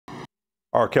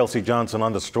Our Kelsey Johnson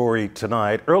on the story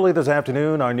tonight. Early this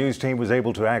afternoon, our news team was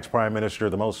able to ask Prime Minister,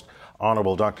 the Most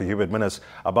Honorable Dr. Minnis,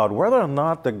 about whether or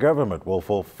not the government will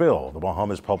fulfill the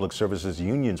Bahamas Public Services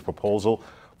Union's proposal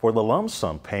for the lump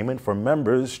sum payment for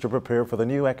members to prepare for the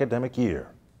new academic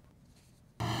year.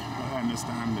 I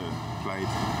understand the plight,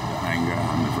 the anger,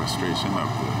 and the frustration of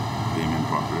the Bahamian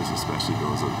populace, especially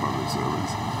those of the public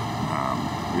service.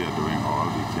 We are doing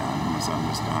all we can. You must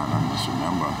understand and must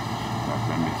remember that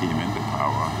when we came into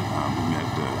power, we met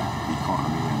the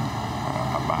economy in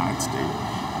a bad state.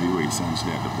 We were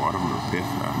essentially at the bottom of the pit,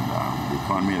 and the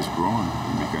economy has grown,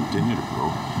 and we continue to grow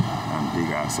and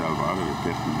dig ourselves out of the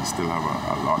pit, and we still have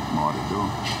a lot more to do.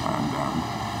 And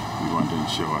we want to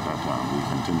ensure that we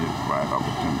continue to provide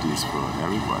opportunities for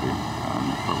everybody and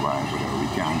provide whatever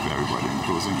we can for everybody,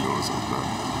 including those of the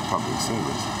public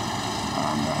service.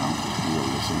 And we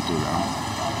will listen to them.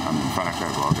 And in fact,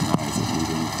 I've organized a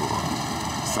meeting for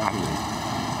Saturday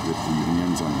with the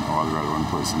unions and all relevant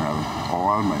personnel.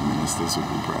 All my ministers will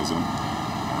be present,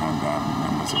 and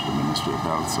members of the Ministry of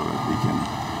Health, so that we can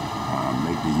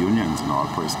make the unions and all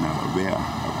personnel aware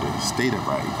of the state of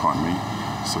our economy,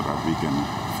 so that we can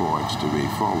forge the way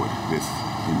forward with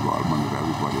involvement of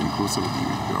everybody, inclusive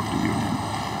of the union.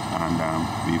 And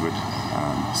we would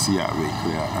see our way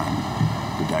clear and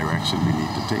the direction we need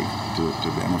to take to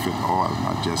benefit all,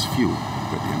 not just few,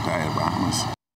 but the entire Bahamas.